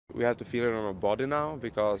we have to feel it on our body now,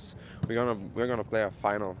 because we're gonna play a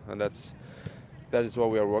final, and that is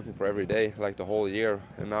what we are working for every day, like the whole year.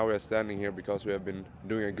 And now we are standing here because we have been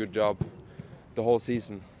doing a good job the whole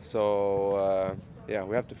season. So yeah,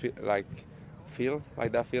 we have to feel like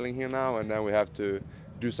that feeling here now, and then we have to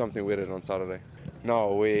do something with it on Saturday.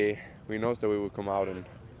 No, we know that we will come out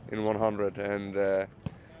in 100, and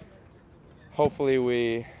hopefully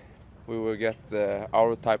we will get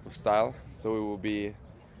our type of style. So we will be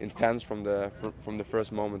intense from the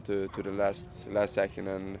first moment to the last second,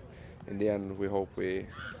 and in the end we hope we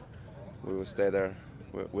will stay there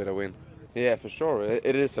with a win. Yeah, for sure.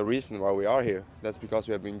 It is a reason why we are here. That's because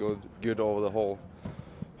we have been good over the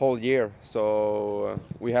whole year. So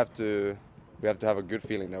we have to have a good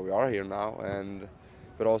feeling that we are here now,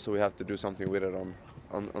 but also we have to do something with it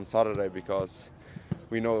on Saturday, because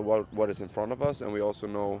we know what is in front of us, and we also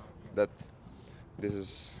know that this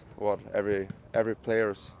is what every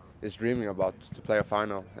player is dreaming about, to play a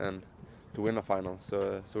final and to win a final.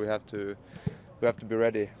 So we have to be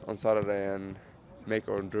ready on Saturday and make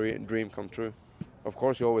our dream come true. Of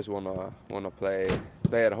course, you always wanna play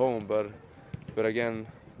at home, but again,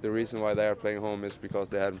 the reason why they are playing home is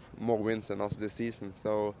because they had more wins than us this season.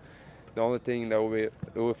 So the only thing that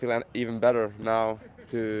will feel even better now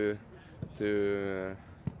to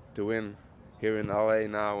win here in LA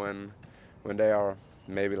now, when they are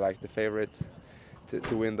maybe like the favorite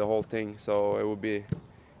to win the whole thing. So it would be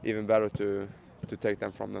even better to take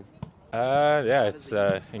them from them. Yeah, it's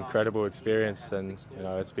an incredible experience, and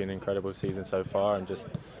it's been an incredible season so far. I'm just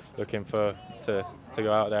looking to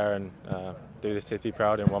go out there and do the city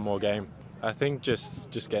proud in one more game. I think just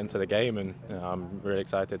get into the game, and I'm really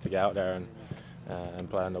excited to get out there and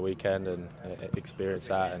play on the weekend and experience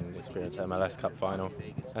that, and experience MLS Cup final.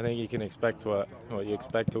 I think you can expect what you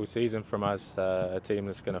expect all season from us, a team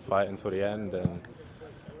that's going to fight until the end, and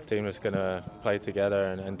a team that's going to play together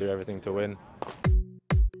and do everything to win.